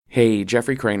Hey,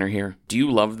 Jeffrey Craner here. Do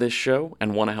you love this show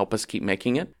and want to help us keep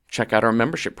making it? Check out our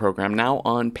membership program now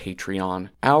on Patreon.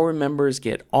 Our members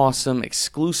get awesome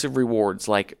exclusive rewards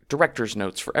like director's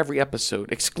notes for every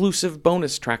episode, exclusive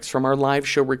bonus tracks from our live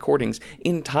show recordings,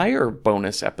 entire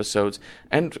bonus episodes,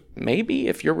 and maybe,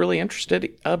 if you're really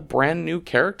interested, a brand new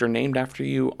character named after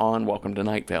you on Welcome to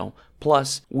Night Vale.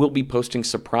 Plus, we'll be posting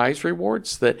surprise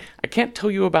rewards that I can't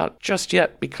tell you about just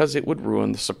yet because it would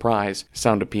ruin the surprise.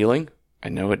 Sound appealing? I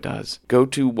know it does. Go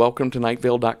to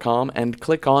welcometonightvale.com and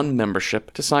click on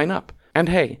membership to sign up. And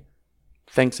hey,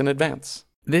 thanks in advance.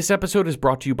 This episode is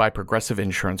brought to you by Progressive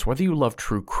Insurance. Whether you love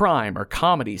true crime or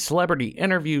comedy, celebrity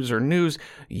interviews or news,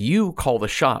 you call the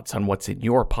shots on what's in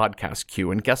your podcast queue.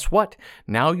 And guess what?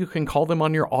 Now you can call them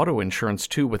on your auto insurance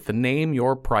too with the Name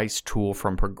Your Price tool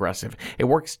from Progressive. It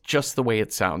works just the way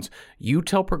it sounds. You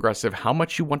tell Progressive how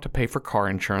much you want to pay for car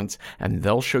insurance, and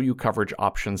they'll show you coverage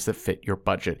options that fit your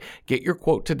budget. Get your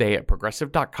quote today at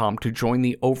Progressive.com to join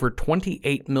the over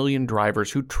 28 million drivers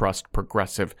who trust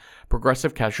Progressive.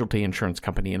 Progressive Casualty Insurance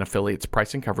Company and affiliates.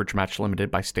 Price and coverage match limited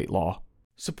by state law.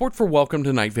 Support for Welcome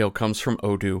to Night Vale comes from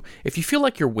Odoo. If you feel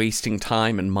like you're wasting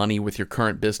time and money with your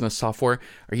current business software,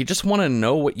 or you just want to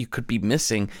know what you could be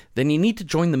missing, then you need to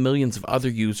join the millions of other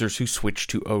users who switch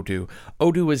to Odoo.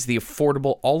 Odoo is the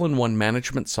affordable all-in-one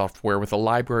management software with a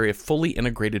library of fully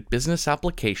integrated business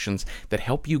applications that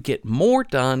help you get more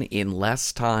done in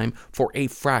less time for a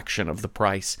fraction of the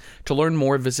price. To learn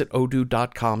more, visit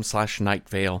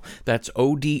odoo.com/nightvale. That's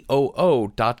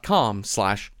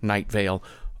odoo.com/nightvale.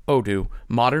 Odoo,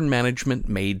 modern management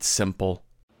made simple.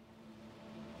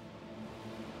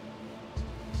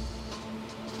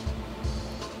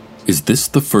 Is this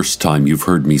the first time you've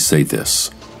heard me say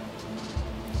this?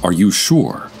 Are you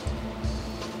sure?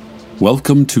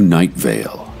 Welcome to Night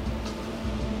Vale.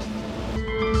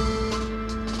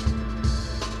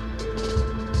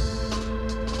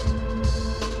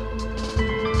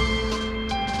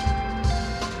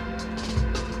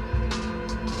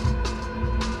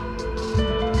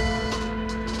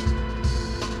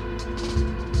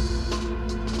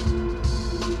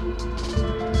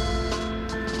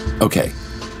 Okay,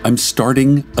 I'm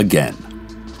starting again.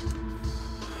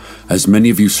 As many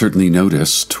of you certainly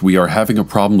noticed, we are having a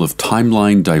problem of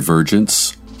timeline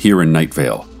divergence here in Night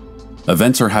Vale.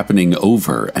 Events are happening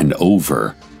over, and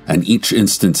each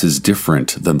instance is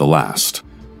different than the last.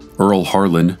 Earl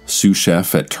Harlan, sous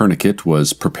chef at Tourniquet,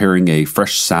 was preparing a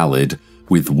fresh salad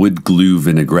with wood glue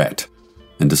vinaigrette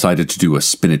and decided to do a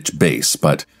spinach base,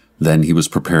 but then he was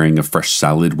preparing a fresh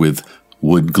salad with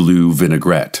wood glue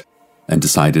vinaigrette and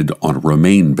decided on a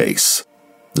romaine base.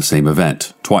 The same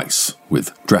event, twice,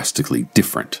 with drastically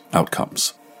different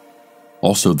outcomes.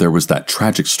 Also, there was that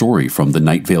tragic story from the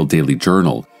Night Vale Daily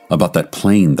Journal about that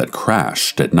plane that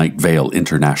crashed at Night Vale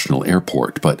International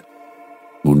Airport, but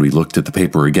when we looked at the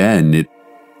paper again, it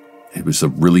was a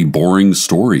really boring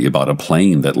story about a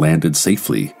plane that landed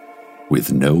safely,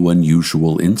 with no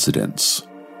unusual incidents.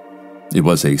 It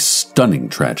was a stunning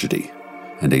tragedy,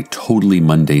 and a totally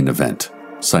mundane event,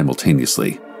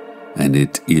 simultaneously, and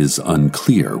it is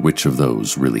unclear which of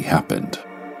those really happened.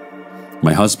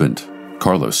 My husband,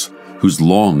 Carlos, whose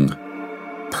long,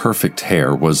 perfect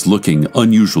hair was looking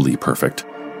unusually perfect,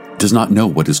 does not know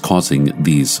what is causing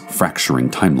these fracturing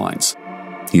timelines.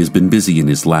 He has been busy in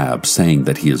his lab saying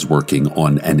that he is working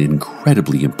on an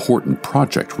incredibly important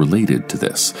project related to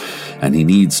this, and he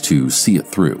needs to see it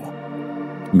through.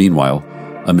 Meanwhile,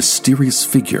 a mysterious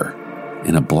figure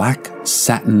in a black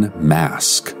satin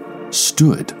mask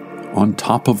stood on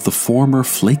top of the former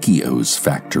Flaky-O's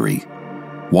factory,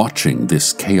 watching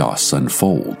this chaos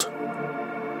unfold.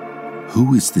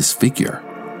 Who is this figure?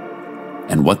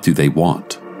 And what do they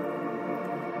want?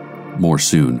 More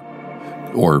soon.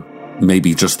 Or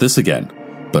maybe just this again,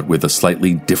 but with a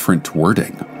slightly different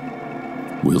wording.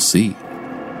 We'll see.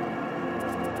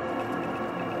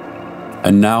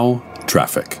 And now,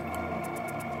 traffic.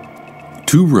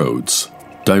 Two roads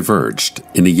diverged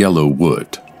in a yellow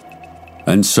wood,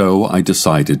 and so I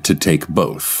decided to take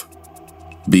both.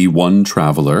 Be one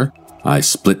traveler, I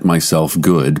split myself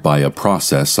good by a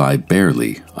process I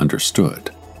barely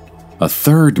understood. A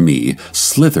third me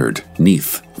slithered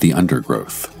 'neath the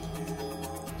undergrowth.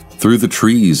 Through the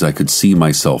trees I could see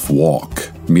myself walk,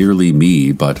 merely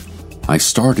me, but I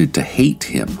started to hate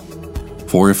him.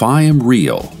 For if I am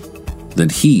real, then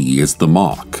he is the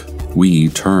mock. We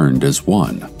turned as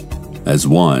one. As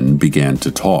one began to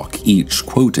talk, each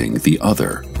quoting the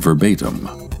other verbatim.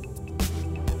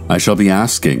 I shall be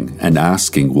asking and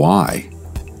asking why.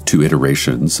 2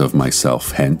 iterations of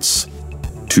myself hence.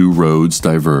 2 roads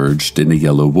diverged in a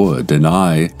yellow wood, and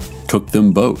I took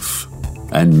them both.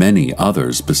 and many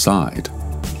others beside.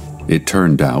 It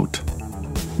turned out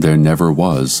there never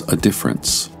was a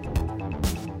difference.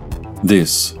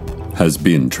 This has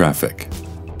been Traffic.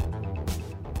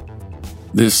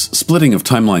 This splitting of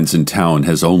timelines in town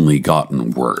has only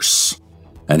gotten worse,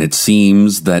 and it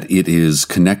seems that it is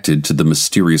connected to the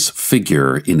mysterious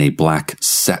figure in a black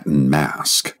satin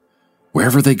mask.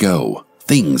 Wherever they go,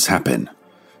 things happen,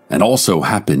 and also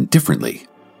happen differently,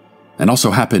 and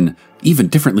also happen even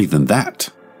differently than that.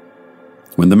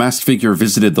 When the masked figure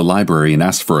visited the library and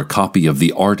asked for a copy of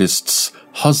The Artist's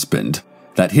Husband,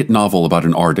 that hit novel about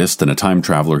an artist and a time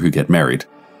traveler who get married,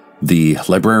 the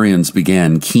librarians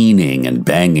began keening and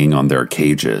banging on their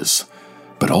cages.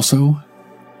 But also,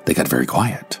 they got very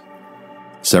quiet.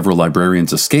 Several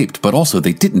librarians escaped, but also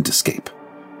they didn't escape.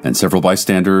 And several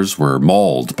bystanders were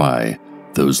mauled by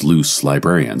those loose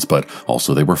librarians, but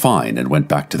also they were fine and went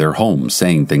back to their homes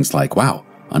saying things like, "Wow,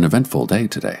 uneventful day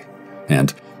today."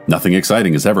 And "Nothing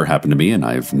exciting has ever happened to me and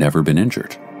I've never been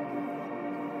injured."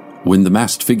 When the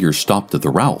masked figure stopped at the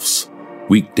Ralphs,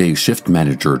 weekday shift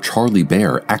manager Charlie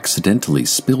Bear accidentally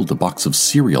spilled a box of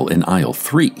cereal in aisle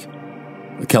 3.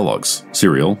 Kellogg's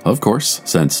cereal, of course,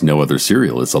 since no other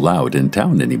cereal is allowed in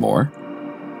town anymore.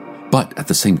 But at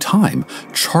the same time,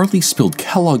 Charlie spilled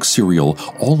Kellogg's cereal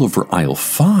all over aisle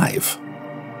 5,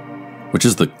 which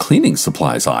is the cleaning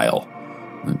supplies aisle.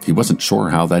 He wasn't sure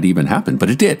how that even happened, but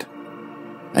it did.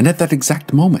 And at that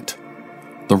exact moment,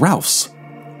 the Ralphs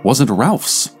wasn't a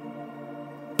Ralph's,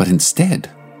 but instead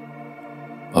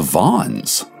a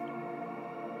Vons.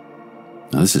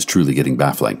 Now this is truly getting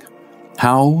baffling.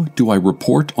 How do I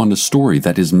report on a story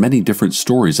that is many different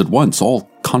stories at once, all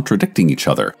contradicting each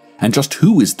other? And just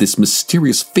who is this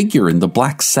mysterious figure in the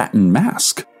black satin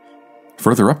mask?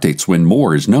 Further updates when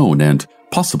more is known and,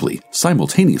 possibly,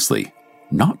 simultaneously,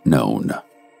 not known.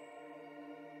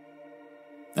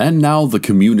 And now the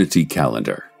community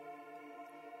calendar.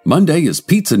 Monday is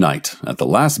pizza night at the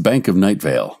Last Bank of Night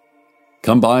Vale.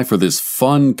 Come by for this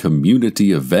fun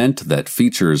community event that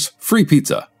features free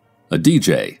pizza, a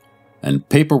DJ, and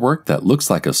paperwork that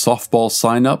looks like a softball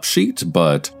sign-up sheet,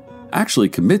 but actually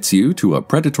commits you to a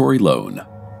predatory loan.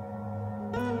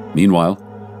 Meanwhile,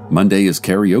 Monday is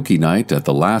karaoke night at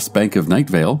the Last Bank of Night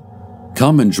Vale.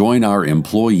 Come and join our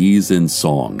employees in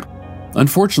song.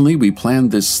 Unfortunately, we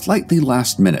planned this slightly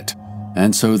last minute,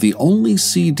 and so the only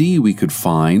CD we could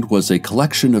find was a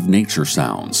collection of nature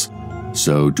sounds.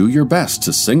 So do your best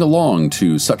to sing along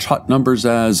to such hot numbers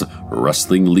as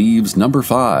Rustling Leaves No.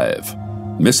 5,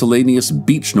 Miscellaneous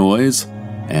Beach Noise,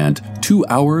 and 2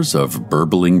 hours of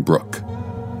Burbling Brook.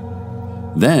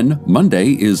 Then,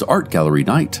 Monday is art gallery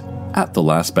night at the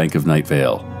Last Bank of Night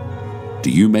Vale. Do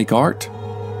you make art?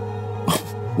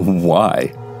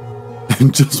 Why?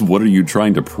 Just what are you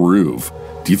trying to prove?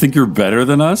 Do you think you're better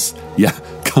than us? Yeah,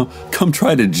 come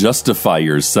try to justify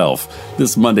yourself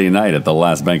this Monday night at the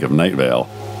Last Bank of Night Vale.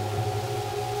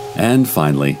 And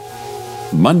finally,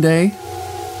 Monday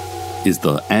is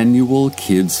the annual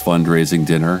kids fundraising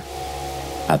dinner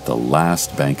at the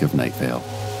Last Bank of Night Vale,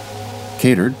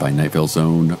 catered by Night Vale's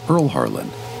own Earl Harlan.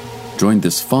 Join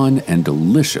this fun and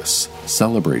delicious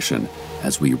celebration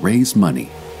as we raise money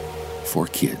for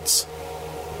kids,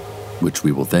 which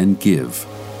we will then give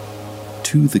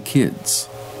to the kids.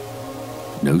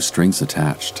 No strings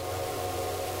attached.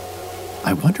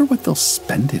 I wonder what they'll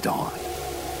spend it on.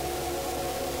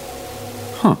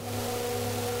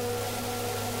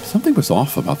 Something was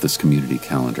off about this community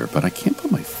calendar, but I can't put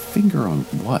my finger on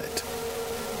what.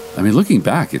 I mean, looking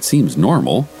back, it seems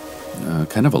normal.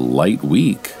 Kind of a light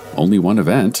week. Only one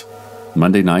event.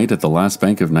 Monday night at the Last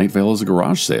Bank of Night Vale is a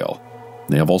garage sale.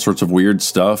 They have all sorts of weird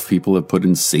stuff people have put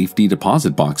in safety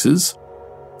deposit boxes.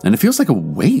 And it feels like a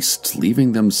waste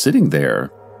leaving them sitting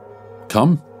there.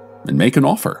 Come and make an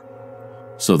offer.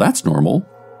 So that's normal.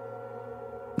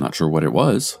 Not sure what it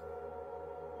was.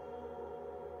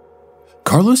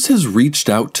 Carlos has reached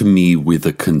out to me with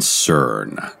a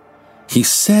concern. He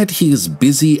said he is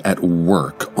busy at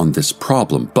work on this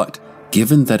problem, but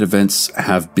given that events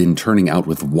have been turning out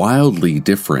with wildly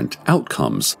different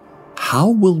outcomes, how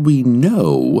will we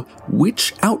know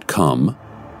which outcome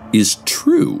is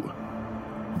true?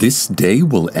 This day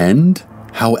will end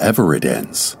however it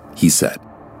ends, he said.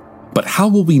 But how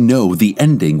will we know the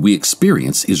ending we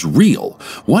experience is real?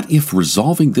 What if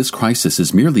resolving this crisis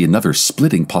is merely another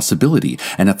splitting possibility,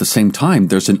 and at the same time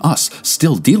there's an us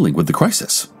still dealing with the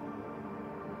crisis?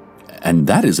 And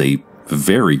that is a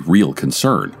very real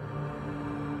concern.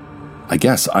 I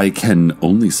guess I can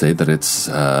only say that it's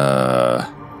a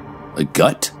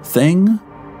gut thing.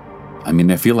 I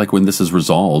mean, I feel like when this is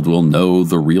resolved, we'll know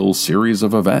the real series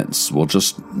of events. We'll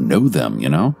just know them, you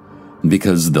know?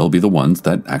 because they'll be the ones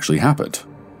that actually happened.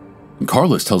 And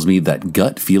Carlos tells me that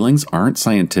gut feelings aren't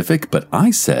scientific, but I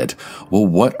said, well,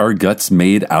 what are guts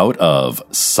made out of?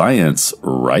 Science,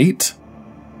 right?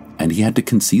 And he had to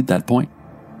concede that point.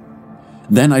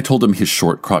 Then I told him his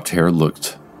short cropped hair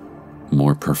looked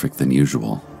more perfect than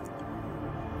usual,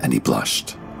 and he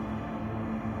blushed.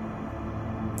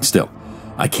 Still,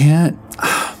 I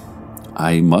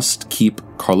must keep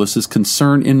Carlos's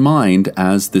concern in mind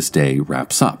as this day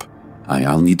wraps up.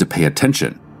 I'll need to pay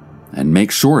attention and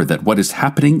make sure that what is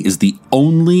happening is the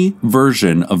only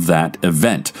version of that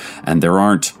event, and there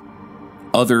aren't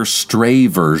other stray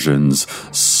versions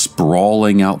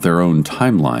sprawling out their own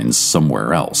timelines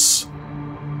somewhere else.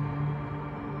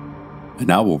 And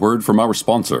now a word from our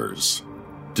sponsors.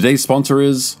 Today's sponsor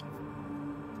is...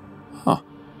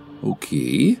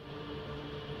 Okay.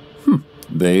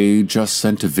 They just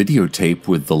sent a videotape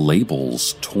with the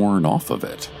labels torn off of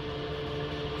it.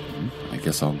 I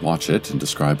guess I'll watch it and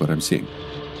describe what I'm seeing.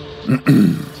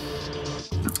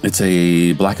 It's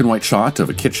a black and white shot of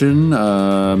a kitchen.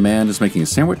 A man is making a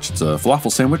sandwich. It's a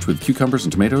falafel sandwich with cucumbers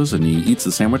and tomatoes, and he eats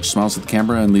the sandwich, smiles at the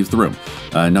camera, and leaves the room.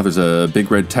 Now there's a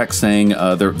big red text saying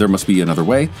there must be another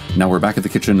way. Now we're back at the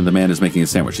kitchen, and the man is making a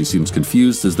sandwich. He seems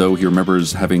confused, as though he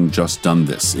remembers having just done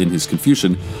this. In his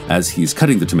confusion, as he's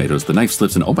cutting the tomatoes, the knife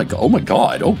slips, and oh my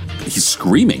god, he's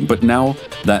screaming. But now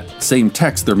that same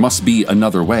text, there must be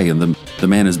another way, and the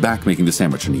man is back making the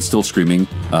sandwich, and he's still screaming,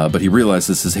 but he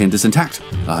realizes his hand is intact.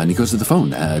 And he goes to the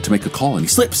phone to make a call, and he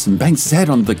slips and bangs his head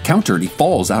on the counter, and he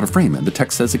falls out of frame. And the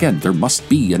text says again, there must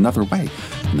be another way.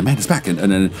 And the man is back,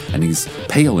 and he's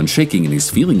pale and shaking, and he's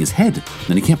feeling his head.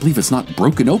 And he can't believe it's not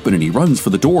broken open, and he runs for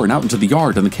the door and out into the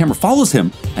yard, and the camera follows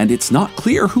him, and it's not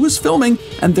clear who is filming,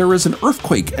 and there is an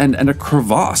earthquake, and a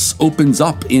crevasse opens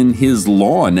up in his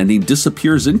lawn, and he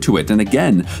disappears into it. And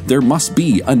again, there must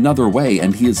be another way,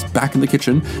 and he is back in the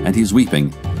kitchen, and he's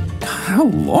weeping. How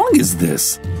long is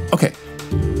this?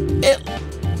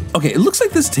 Okay, it looks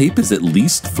like this tape is at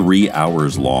least 3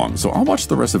 hours long, so I'll watch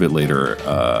the rest of it later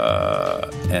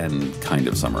and kind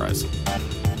of summarize.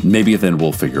 Maybe then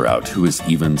we'll figure out who is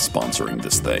even sponsoring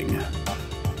this thing.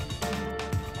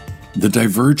 The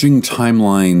diverging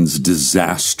timelines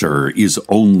disaster is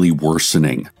only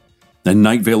worsening, and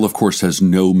Night Vale, of course, has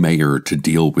no mayor to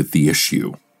deal with the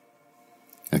issue.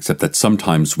 Except that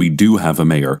sometimes we do have a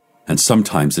mayor, and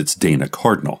sometimes it's Dana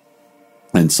Cardinal.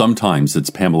 And sometimes it's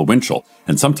Pamela Winchell,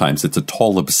 and sometimes it's a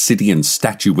tall obsidian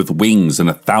statue with wings and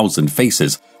 1,000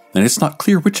 faces, and it's not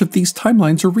clear which of these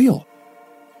timelines are real.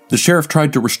 The sheriff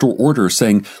tried to restore order,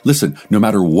 saying, listen, no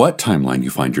matter what timeline you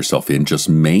find yourself in, just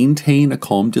maintain a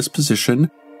calm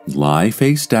disposition, lie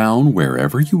face down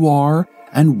wherever you are,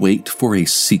 and wait for a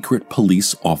secret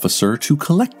police officer to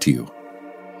collect you.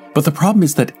 But the problem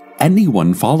is that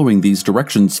anyone following these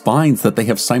directions finds that they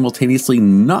have simultaneously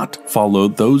not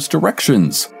followed those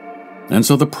directions. And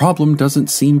so the problem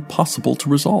doesn't seem possible to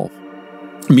resolve.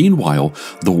 Meanwhile,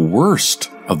 the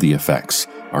worst of the effects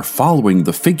are following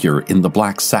the figure in the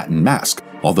black satin mask,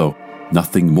 although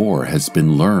nothing more has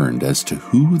been learned as to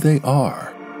who they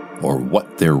are or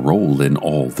what their role in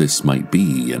all this might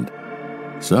be. And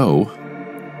so,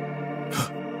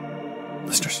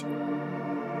 listeners,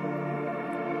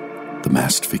 the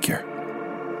masked figure.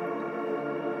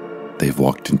 They've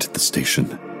walked into the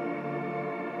station,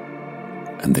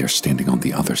 and they're standing on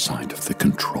the other side of the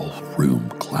control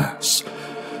room glass.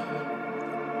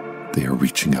 They are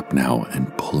reaching up now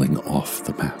and pulling off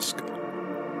the mask.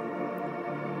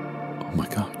 Oh my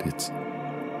God, it's...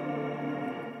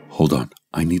 Hold on,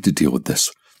 I need to deal with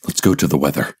this. Let's go to the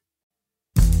weather.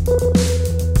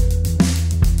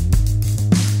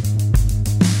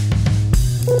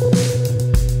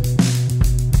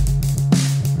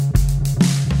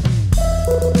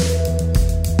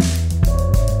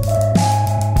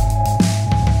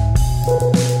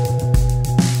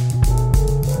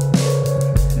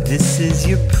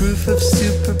 Your proof of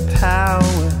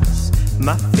superpowers,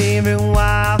 my favorite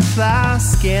wildflower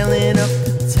scaling up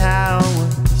the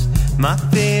towers, my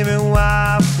favorite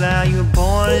wildflower. You were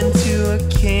born into a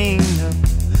kingdom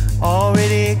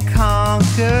already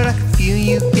conquered. I can feel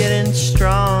you getting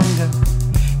stronger,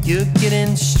 you're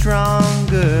getting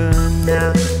stronger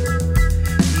now.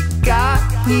 You got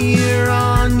here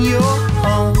on your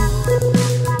own,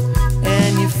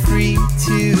 and you're free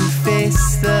to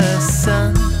face the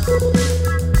sun.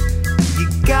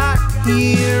 Got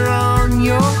here on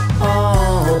your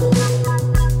own,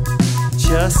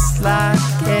 just like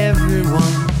everyone.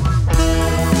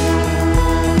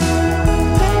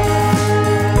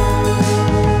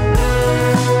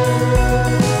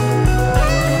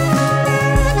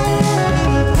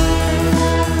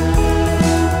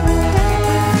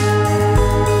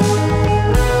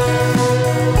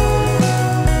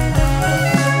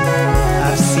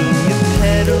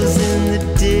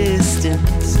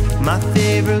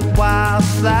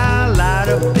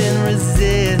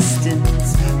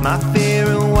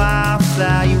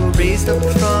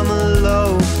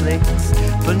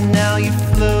 but now you're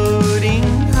floating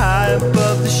high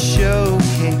above the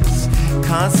showcase,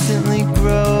 constantly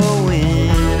growing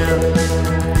up.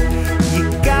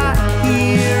 You got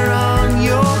here on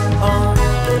your own,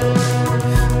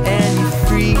 and you're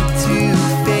free to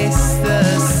face the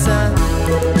sun.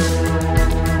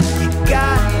 You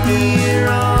got here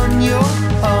on your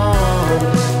own,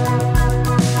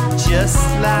 just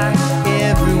like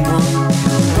everyone.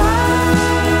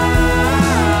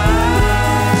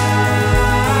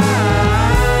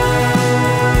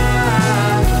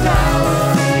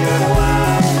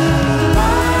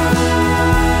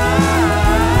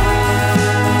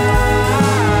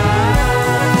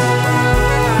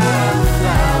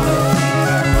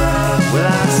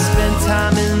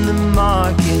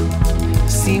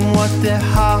 What they're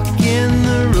hawking,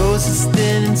 the roses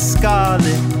thin and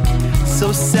scarlet,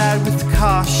 so sad with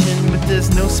caution, but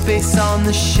there's no space on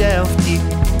the shelf deep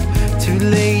to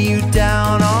lay you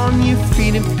down on your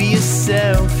feet and be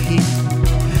yourself here.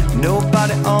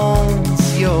 Nobody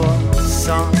owns your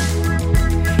song.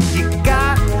 You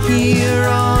got here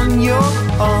on your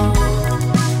own,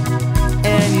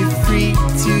 and you're free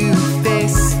to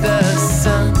face the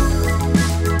sun.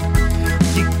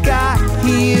 You got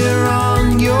here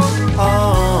on your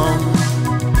own,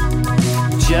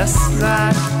 just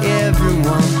like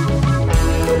everyone.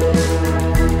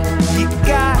 You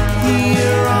got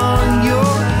here on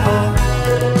your own,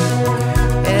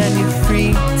 and you're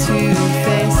free to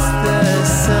face the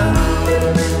sun.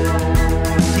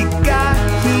 You got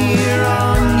here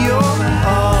on your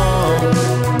own,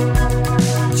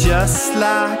 just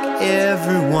like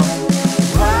everyone.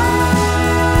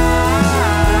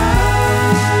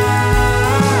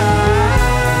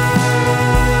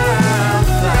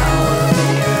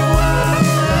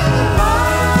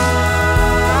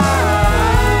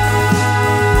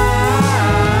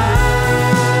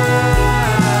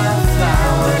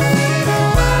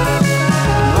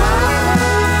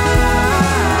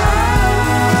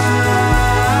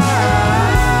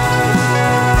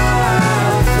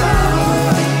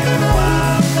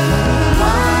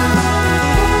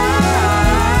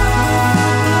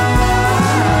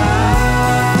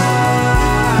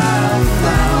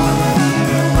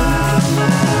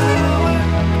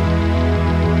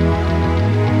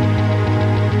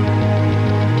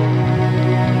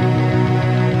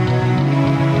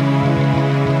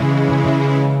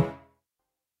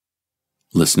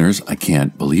 Listeners, I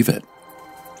can't believe it.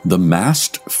 The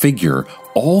masked figure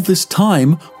all this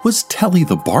time was Telly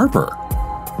the barber.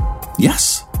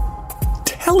 Yes,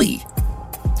 Telly,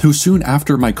 who soon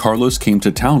after my Carlos came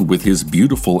to town with his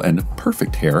beautiful and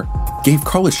perfect hair, gave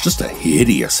Carlos just a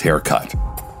hideous haircut.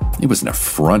 It was an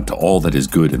affront to all that is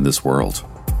good in this world.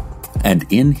 And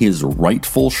in his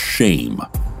rightful shame,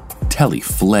 Telly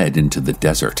fled into the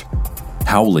desert,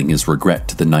 howling his regret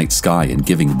to the night sky and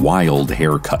giving wild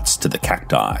haircuts to the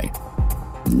cacti.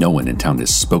 No one in town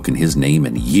has spoken his name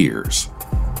in years.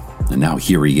 And now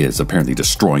here he is, apparently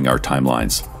destroying our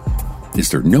timelines. Is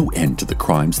there no end to the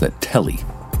crimes that Telly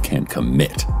can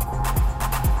commit?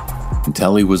 And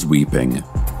Telly was weeping,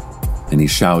 and he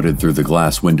shouted through the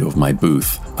glass window of my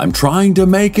booth, "I'm trying to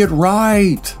make it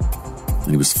right!"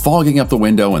 And he was fogging up the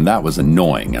window, and that was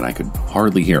annoying, and I could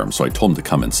hardly hear him, so I told him to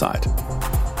come inside.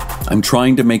 "I'm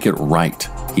trying to make it right,"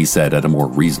 he said at a more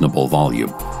reasonable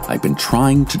volume. "I've been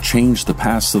trying to change the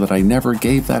past so that I never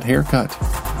gave that haircut.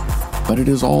 But it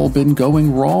has all been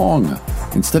going wrong.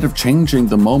 Instead of changing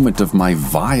the moment of my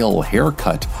vile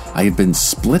haircut, I have been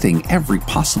splitting every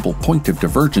possible point of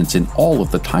divergence in all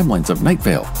of the timelines of Night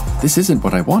Vale. This isn't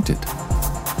what I wanted."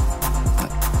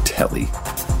 Telly,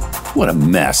 what a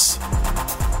mess.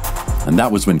 And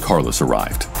that was when Carlos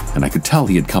arrived, and I could tell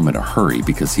he had come in a hurry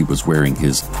because he was wearing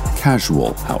his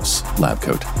casual house lab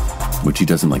coat, which he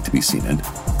doesn't like to be seen in.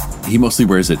 He mostly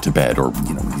wears it to bed or,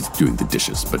 when he's doing the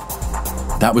dishes, but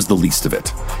that was the least of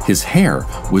it. His hair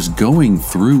was going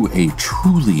through a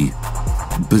truly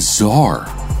bizarre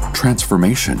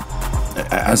transformation.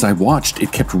 As I watched,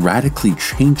 it kept radically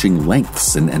changing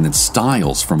lengths and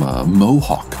styles, from a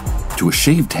mohawk to a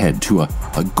shaved head to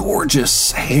a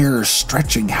gorgeous hair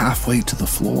stretching halfway to the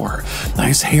floor. Now,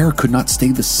 his hair could not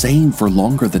stay the same for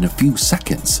longer than a few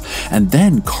seconds. And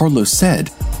then Carlos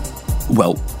said,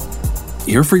 "Well,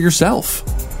 hear for yourself."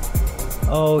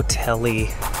 Oh, Telly,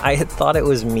 I had thought it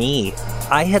was me.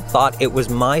 I had thought it was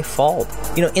my fault.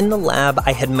 In the lab,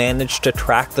 I had managed to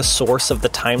track the source of the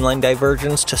timeline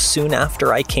divergence to soon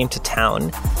after I came to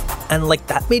town. And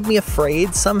that made me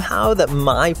afraid somehow that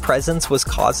my presence was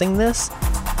causing this.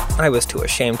 I was too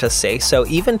ashamed to say so,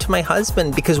 even to my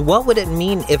husband, because what would it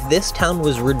mean if this town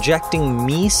was rejecting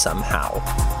me somehow?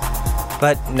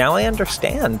 But now I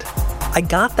understand. I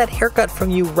got that haircut from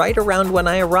you right around when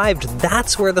I arrived.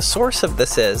 That's where the source of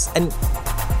this is. And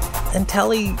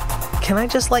Telly, can I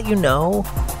just let you know?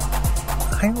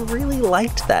 I really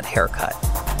liked that haircut.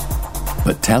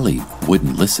 But Telly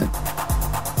wouldn't listen.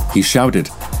 He shouted,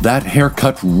 "That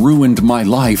haircut ruined my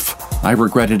life. I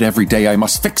regret it every day. I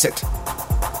must fix it."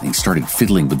 And he started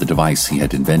fiddling with the device he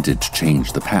had invented to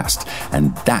change the past.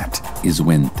 And that is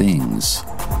when things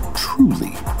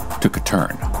truly took a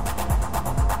turn.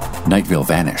 Night Vale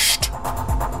vanished,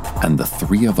 and the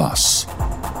three of us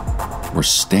were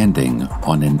standing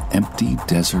on an empty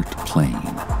desert plain.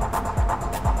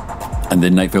 And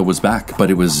then Night Vale was back, but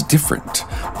it was different.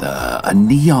 A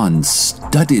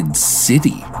neon-studded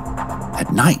city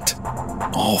at night.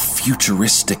 All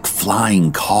futuristic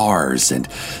flying cars and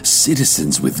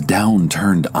citizens with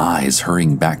downturned eyes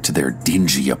hurrying back to their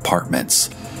dingy apartments.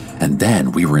 And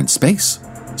then we were in space,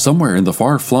 somewhere in the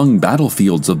far-flung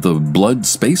battlefields of the blood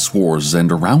space wars,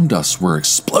 and around us were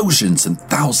explosions and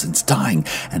thousands dying.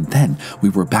 And then we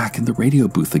were back in the radio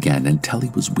booth again, and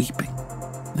Telly was weeping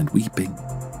and weeping.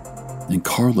 And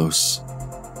Carlos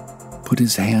put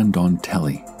his hand on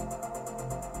Telly.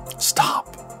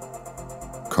 "Stop,"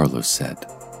 Carlos said.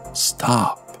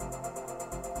 "Stop."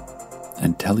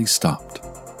 And Telly stopped.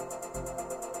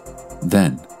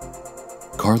 Then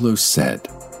Carlos said,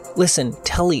 "Listen,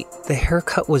 Telly, the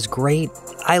haircut was great.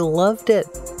 I loved it.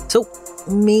 So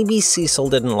maybe Cecil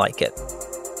didn't like it.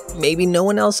 Maybe no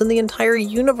one else in the entire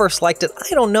universe liked it. I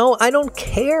don't know. I don't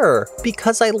care.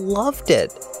 Because I loved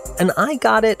it. And I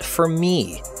got it for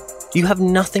me. You have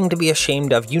nothing to be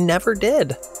ashamed of. You never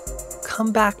did.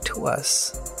 Come back to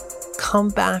us. Come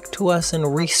back to us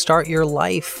and restart your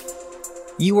life.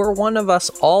 You were one of us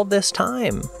all this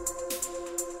time."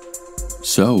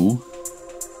 So,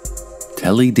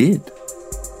 Telly did.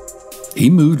 He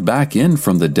moved back in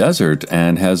from the desert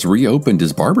and has reopened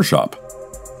his barbershop.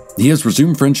 He has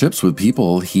resumed friendships with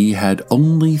people he had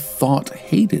only thought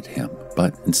hated him,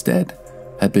 but instead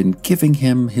had been giving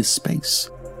him his space.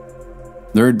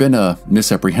 There had been a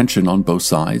misapprehension on both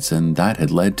sides, and that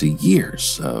had led to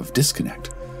years of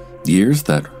disconnect. Years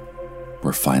that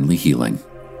were finally healing.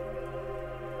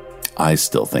 I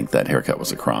still think that haircut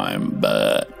was a crime,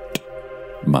 but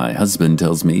my husband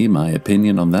tells me my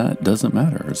opinion on that doesn't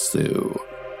matter, so...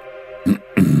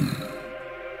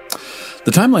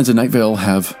 The timelines of Night Vale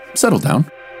have settled down.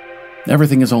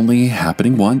 Everything is only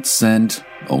happening once, and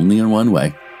only in one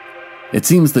way. It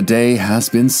seems the day has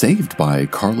been saved by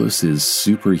Carlos's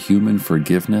superhuman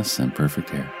forgiveness and perfect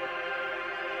hair.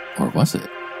 Or was it?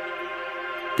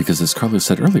 Because as Carlos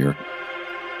said earlier,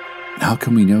 how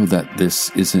can we know that this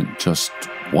isn't just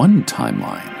one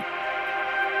timeline?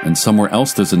 And somewhere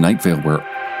else there's a Night Vale where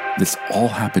this all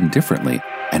happened differently.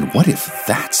 And what if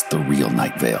that's the real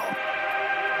Night Vale?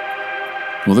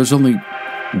 Well, there's only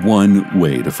one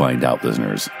way to find out,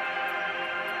 listeners.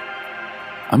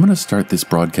 I'm going to start this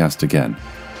broadcast again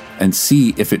and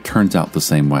see if it turns out the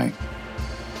same way.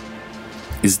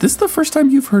 Is this the first time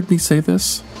you've heard me say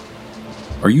this?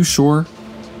 Are you sure?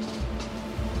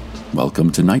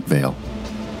 Welcome to Night Vale.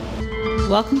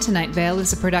 Welcome to Night Vale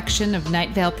is a production of Night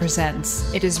Vale Presents.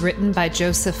 It is written by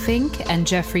Joseph Fink and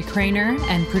Jeffrey Craner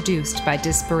and produced by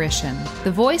Disparition.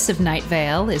 The voice of Night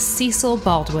Vale is Cecil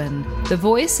Baldwin. The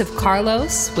voice of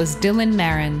Carlos was Dylan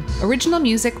Marin. Original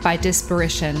music by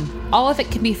Disparition. All of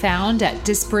it can be found at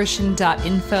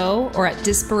disparition.info or at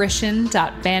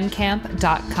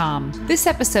disparition.bandcamp.com. This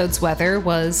episode's weather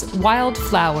was Wild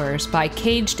Flowers by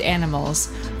Caged Animals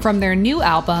from their new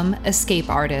album, Escape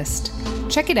Artist.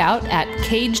 Check it out at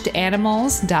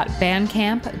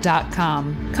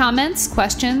cagedanimals.bandcamp.com. Comments,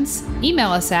 questions?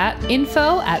 Email us at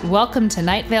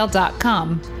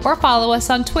info@welcometonightvale.com or follow us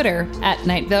on Twitter at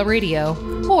Night Vale Radio.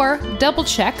 Or double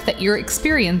check that your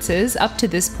experiences up to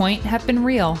this point have been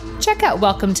real. Check out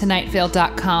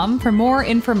welcometonightvale.com for more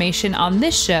information on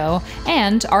this show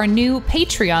and our new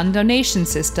Patreon donation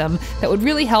system that would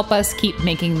really help us keep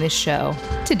making this show.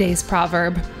 Today's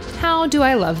proverb: how do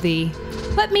I love thee?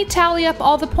 Let me tally up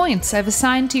all the points I've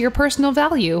assigned to your personal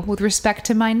value with respect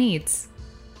to my needs.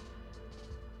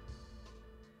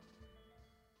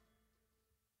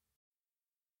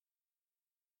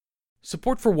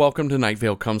 Support for Welcome to Night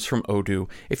Vale comes from Odoo.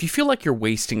 If you feel like you're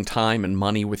wasting time and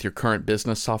money with your current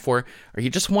business software, or you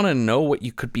just want to know what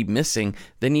you could be missing,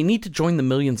 then you need to join the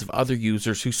millions of other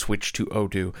users who switch to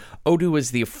Odoo. Odoo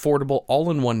is the affordable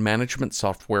all-in-one management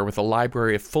software with a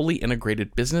library of fully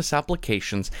integrated business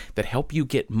applications that help you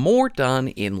get more done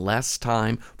in less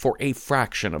time for a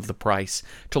fraction of the price.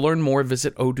 To learn more,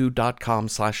 visit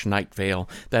odoo.com/nightvale.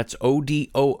 That's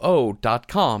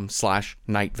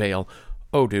odoo.com/nightvale.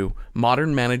 Odoo,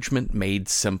 modern management made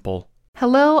simple.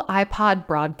 Hello, iPod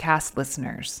broadcast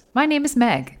listeners. My name is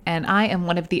Meg, and I am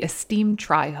one of the esteemed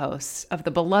tri-hosts of the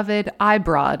beloved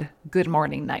iBroad Good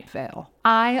Morning Night Vale.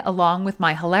 I, along with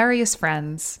my hilarious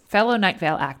friends, fellow Night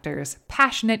Vale actors,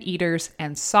 passionate eaters,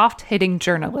 and soft-hitting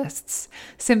journalists,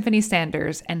 Symphony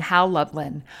Sanders and Hal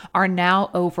Lublin, are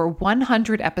now over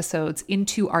 100 episodes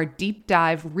into our deep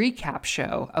dive recap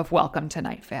show of Welcome to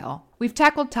Night Vale. We've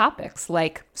tackled topics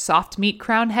like soft meat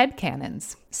crown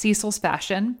headcanons, Cecil's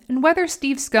fashion, and whether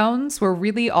Steve's scones were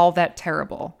really all that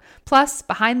terrible, plus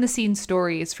behind-the-scenes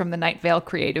stories from the Night Vale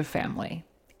creative family.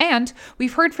 And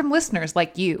we've heard from listeners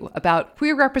like you about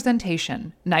queer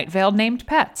representation, Night Vale named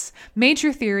pets,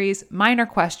 major theories, minor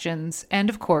questions, and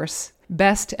of course,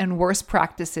 best and worst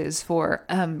practices for,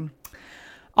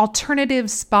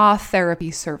 alternative spa therapy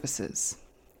services.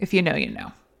 If you know, you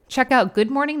know. Check out Good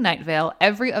Morning Night Vale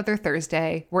every other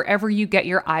Thursday, wherever you get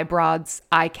your iBroads,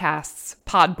 iCasts,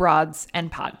 Podbroads, and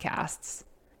podcasts.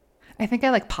 I think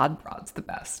I like Podbroads the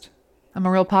best. I'm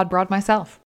a real Podbroad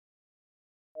myself.